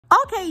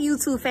Okay,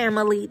 YouTube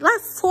family,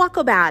 let's talk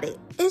about it.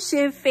 It's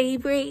your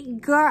favorite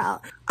girl.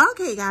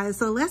 Okay, guys,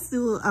 so let's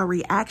do a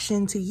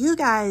reaction to you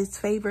guys'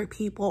 favorite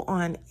people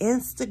on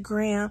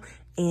Instagram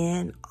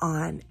and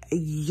on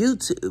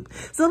YouTube.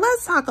 So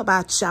let's talk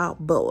about y'all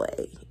boy.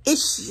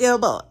 It's your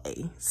boy,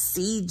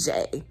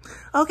 CJ.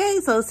 Okay,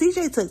 so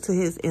CJ took to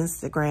his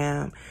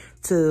Instagram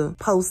to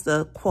post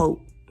a quote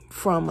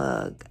from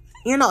a,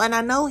 you know, and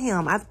I know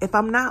him. If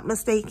I'm not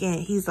mistaken,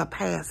 he's a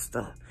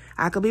pastor.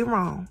 I could be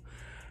wrong.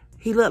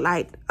 He looked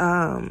like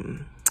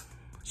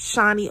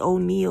Shawnee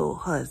O'Neal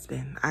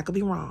husband. I could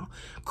be wrong.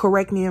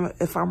 Correct me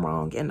if I'm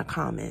wrong in the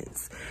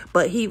comments.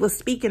 But he was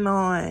speaking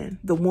on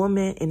the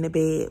woman in the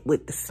bed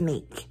with the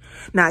snake.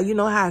 Now, you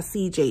know how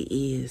CJ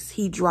is.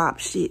 He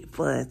drops shit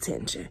for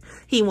attention.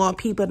 He want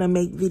people to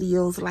make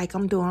videos like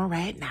I'm doing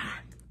right now.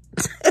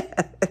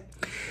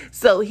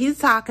 So he's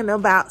talking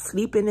about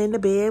sleeping in the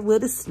bed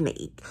with a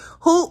snake.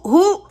 Who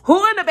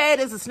in the bed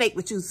is a snake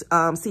with you,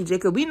 CJ?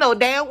 Because we know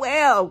damn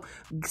well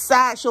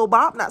Sideshow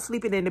Bob not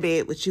sleeping in the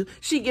bed with you.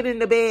 She get in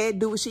the bed,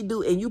 do what she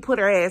do, and you put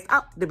her ass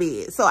out the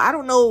bed. So I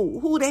don't know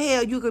who the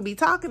hell you could be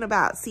talking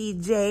about,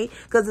 CJ,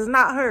 because it's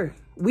not her.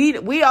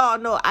 We all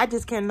know. I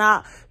just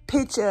cannot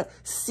picture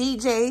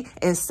CJ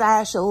and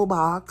Sideshow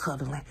Bob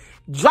cuddling.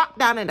 Drop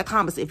down in the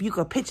comments if you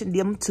could picture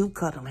them two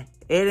cuddling.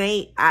 It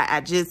ain't,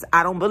 I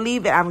don't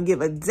believe it. I don't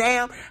give a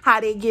damn how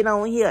they get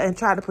on here and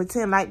try to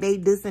pretend like they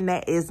this and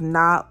that. Is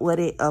not what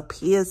it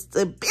appears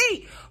to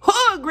be. Who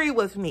agree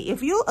with me?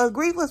 If you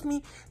agree with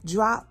me,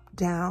 drop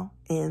down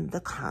in the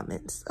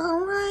comments.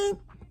 All right.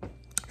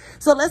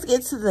 So let's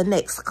get to the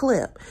next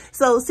clip.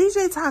 So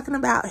CJ talking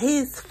about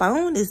his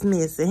phone is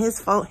missing.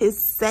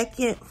 His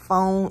second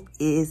phone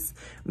is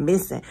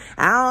missing.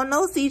 I don't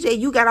know, CJ,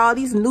 you got all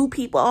these new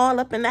people all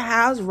up in the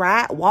house,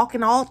 right?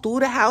 Walking all through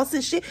the house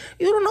and shit.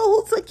 You don't know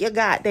who took your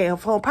goddamn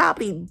phone.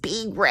 Probably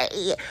Big Red.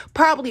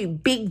 Probably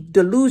big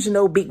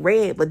delusional Big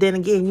Red. But then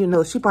again, you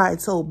know, she probably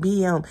told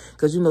BM,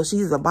 because, you know,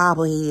 she's a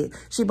bobblehead.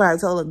 She probably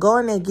told her, go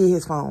in there and get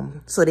his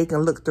phone so they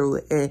can look through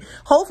it. And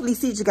hopefully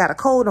CJ got a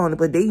code on it,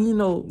 but they, you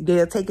know,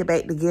 they'll take it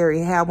back to Gary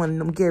and have one of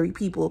them Gary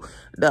people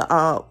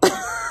to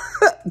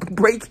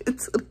break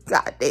into the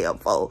goddamn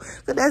phone.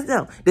 So that's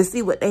them, to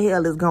see what the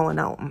hell is going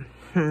on.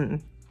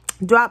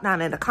 Drop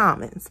down in the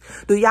comments.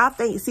 Do y'all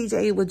think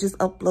CJ was just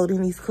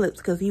uploading these clips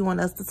because he want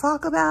us to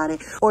talk about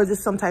it? Or is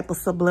this some type of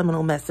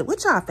subliminal message?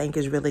 What y'all think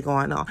is really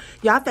going on?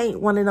 Y'all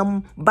think one of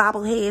them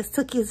bobbleheads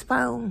took his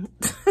phone?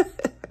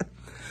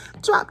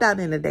 Drop down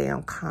in the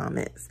damn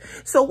comments.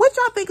 So what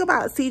y'all think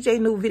about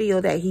CJ new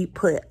video that he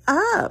put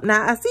up?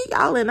 Now, I see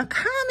y'all in the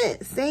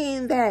comments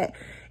saying that,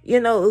 you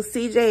know,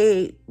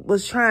 CJ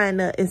was trying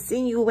to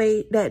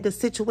insinuate that the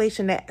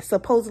situation that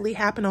supposedly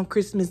happened on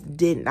Christmas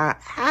did not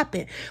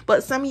happen.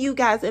 But some of you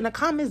guys in the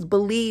comments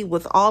believe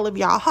with all of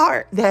y'all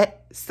heart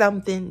that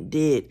something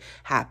did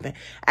happen.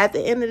 At the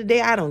end of the day,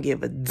 I don't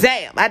give a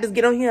damn. I just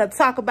get on here and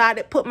talk about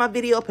it, put my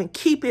video up, and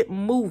keep it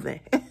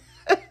moving.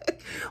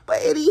 But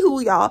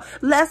anywho, y'all,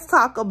 let's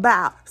talk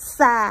about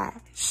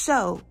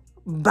Sideshow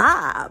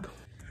Bob.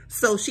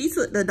 So she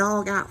took the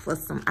dog out for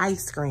some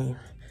ice cream.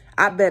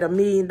 I bet $1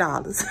 million.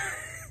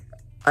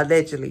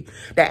 Allegedly.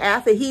 That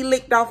after he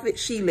licked off it,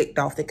 she licked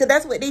off it. Because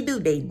that's what they do.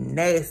 They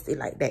nasty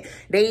like that.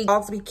 They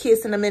dogs be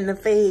kissing them in the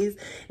face.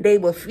 They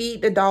will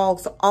feed the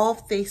dogs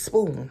off their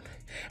spoon.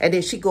 And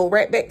then she go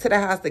right back to the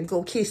house and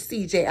go kiss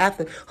CJ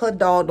after her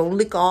dog don't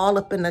lick her all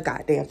up in the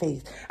goddamn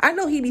face. I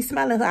know he be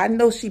smelling her. I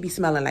know she be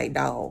smelling like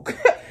dog.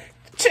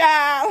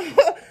 Child,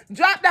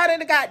 drop down in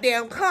the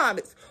goddamn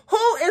comments.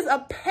 Who is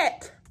a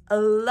pet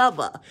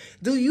lover?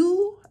 Do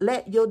you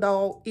let your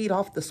dog eat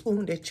off the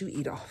spoon that you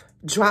eat off?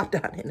 Drop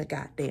down in the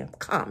goddamn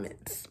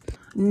comments.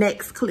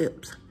 Next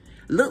clips.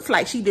 Looks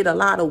like she did a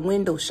lot of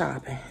window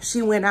shopping.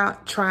 She went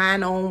out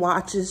trying on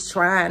watches,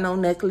 trying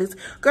on necklaces.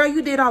 Girl,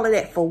 you did all of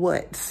that for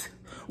what?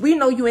 We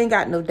know you ain't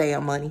got no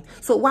damn money.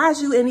 So why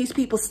is you in these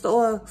people's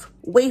stores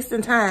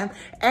wasting time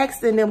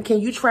asking them, can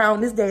you try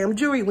on this damn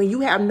jewelry when you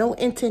have no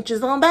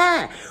intentions on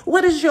buying?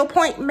 What is your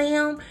point,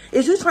 ma'am?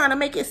 Is you trying to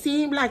make it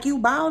seem like you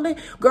balling?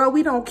 Girl,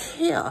 we don't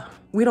care.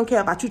 We don't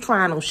care about you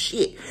trying on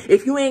shit.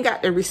 If you ain't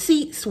got the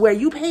receipts where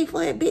you pay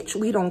for it, bitch,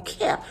 we don't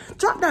care.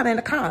 Drop down in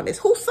the comments.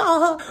 Who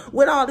saw her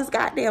with all this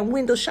goddamn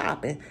window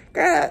shopping?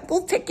 Girl,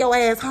 go take your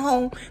ass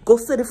home. Go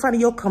sit in front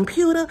of your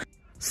computer.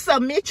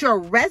 Submit your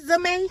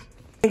resume.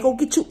 And go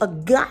get you a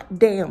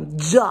goddamn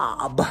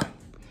job.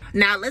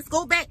 Now, let's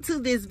go back to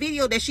this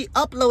video that she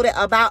uploaded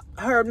about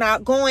her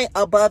not going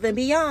above and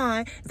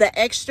beyond the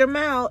extra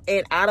mile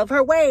and out of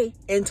her way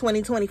in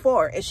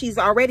 2024. And she's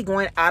already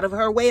going out of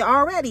her way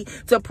already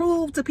to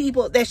prove to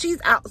people that she's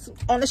out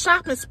on a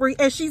shopping spree,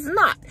 and she's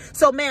not.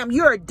 So, ma'am,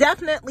 you're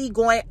definitely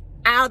going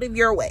out of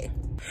your way.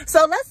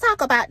 So let's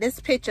talk about this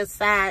picture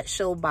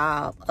Sideshow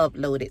Bob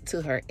uploaded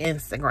to her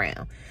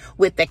Instagram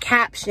with the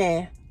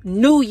caption,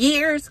 New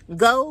Year's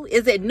go.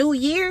 Is it New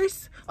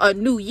Year's or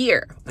New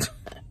Year?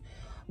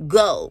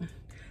 Go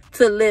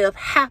to live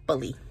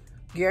happily.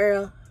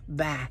 Girl,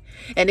 bye.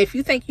 And if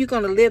you think you're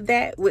going to live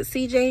that with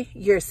CJ,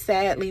 you're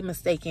sadly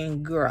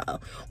mistaken,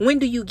 girl. When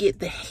do you get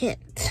the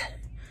hint?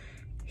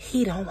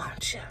 he don't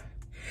want you.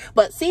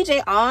 But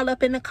CJ all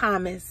up in the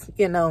comments,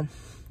 you know,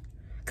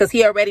 because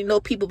he already know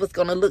people was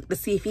going to look to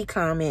see if he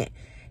comment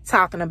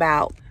talking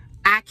about,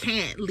 I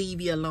can't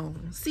leave you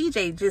alone.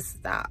 CJ, just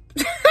stop.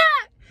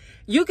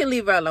 You can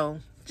leave her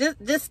alone.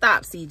 Just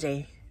stop,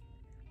 CJ.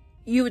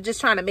 You were just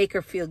trying to make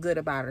her feel good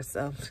about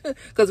herself.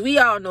 Because we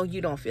all know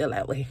you don't feel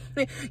that way.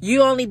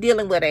 You only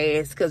dealing with her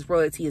ass because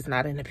royalty is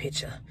not in the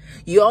picture.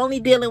 You only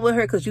dealing with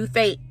her because you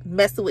think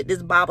messing with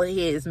this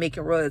bobblehead is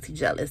making royalty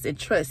jealous. And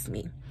trust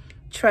me,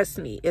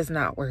 it's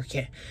not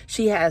working.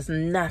 She has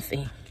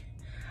nothing.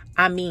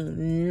 I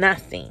mean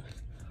nothing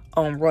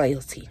on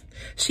royalty.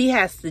 She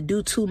has to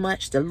do too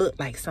much to look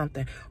like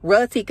something.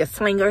 Royalty could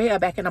sling her hair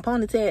back in a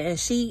ponytail and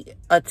she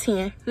a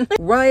 10.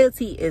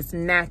 Royalty is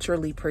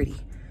naturally pretty.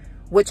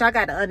 Which I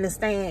got to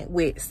understand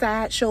with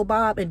Sideshow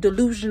Bob and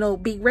Delusional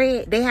Big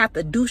Red, they have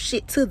to do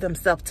shit to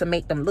themselves to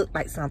make them look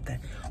like something.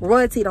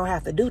 Royalty don't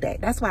have to do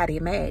that. That's why they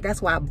mad.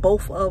 That's why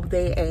both of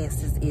their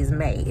asses is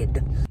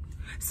mad.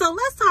 So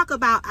let's talk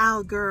about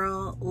our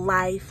girl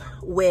life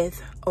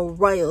with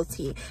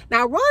Royalty.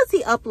 Now,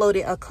 Royalty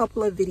uploaded a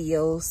couple of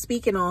videos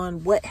speaking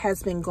on what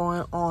has been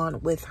going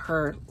on with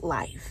her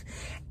life.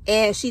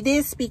 And she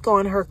did speak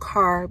on her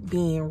car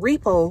being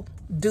repoed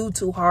due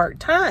to hard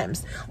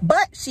times,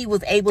 but she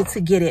was able to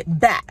get it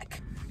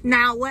back.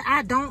 Now, what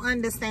I don't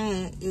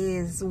understand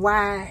is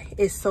why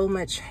is so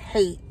much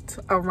hate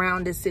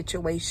around this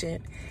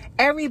situation.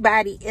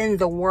 Everybody in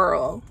the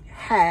world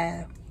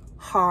have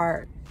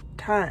hard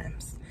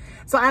times.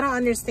 So I don't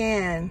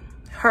understand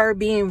her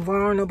being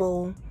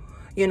vulnerable,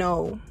 you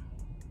know,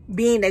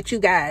 being that you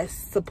guys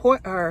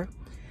support her,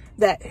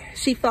 that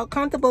she felt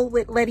comfortable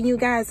with letting you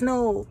guys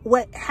know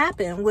what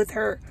happened with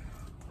her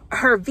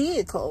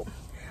vehicle.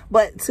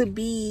 But to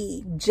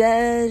be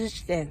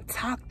judged and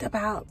talked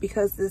about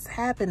because this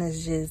happened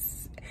is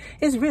just,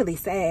 it's really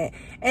sad.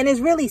 And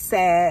it's really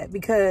sad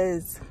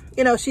because,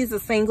 you know, she's a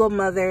single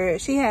mother.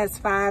 She has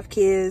 5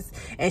 kids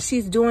and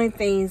she's doing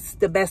things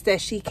the best that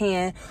she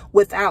can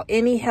without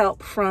any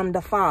help from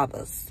the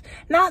fathers.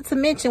 Not to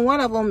mention one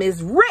of them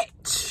is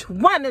rich.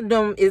 One of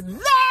them is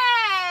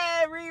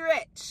very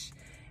rich.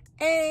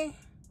 And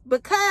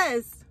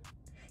because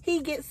he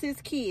gets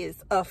his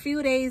kids a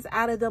few days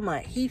out of the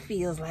month, he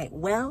feels like,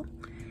 well,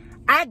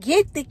 I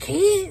get the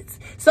kids,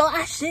 so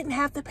I shouldn't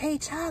have to pay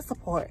child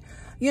support.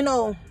 You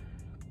know,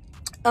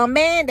 a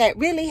man that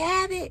really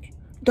have it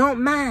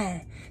don't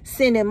mind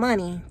sending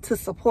money to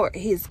support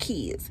his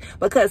kids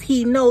because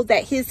he knows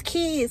that his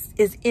kids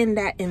is in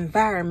that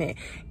environment.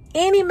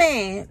 Any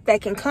man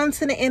that can come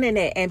to the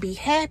internet and be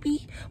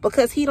happy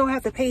because he don't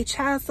have to pay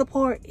child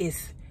support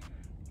is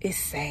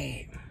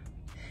sad.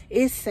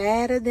 It's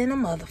sadder than a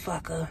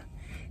motherfucker.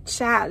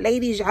 Child,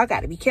 ladies, y'all got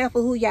to be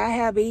careful who y'all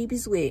have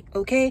babies with,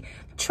 okay?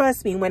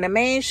 Trust me, when a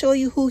man show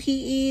you who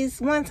he is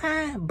one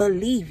time,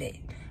 believe it,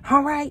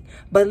 all right?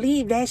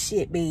 Believe that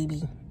shit,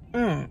 baby.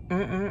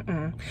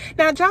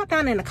 Now, drop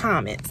down in the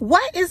comments.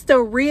 What is the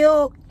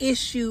real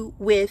issue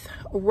with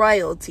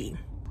Royalty?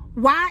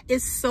 Why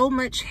is so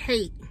much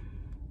hate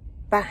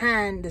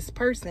behind this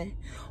person?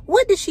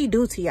 What did she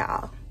do to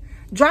y'all?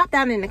 Drop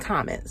down in the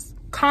comments.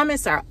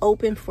 Comments are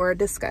open for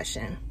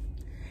discussion.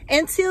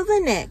 Until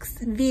the next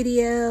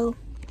video.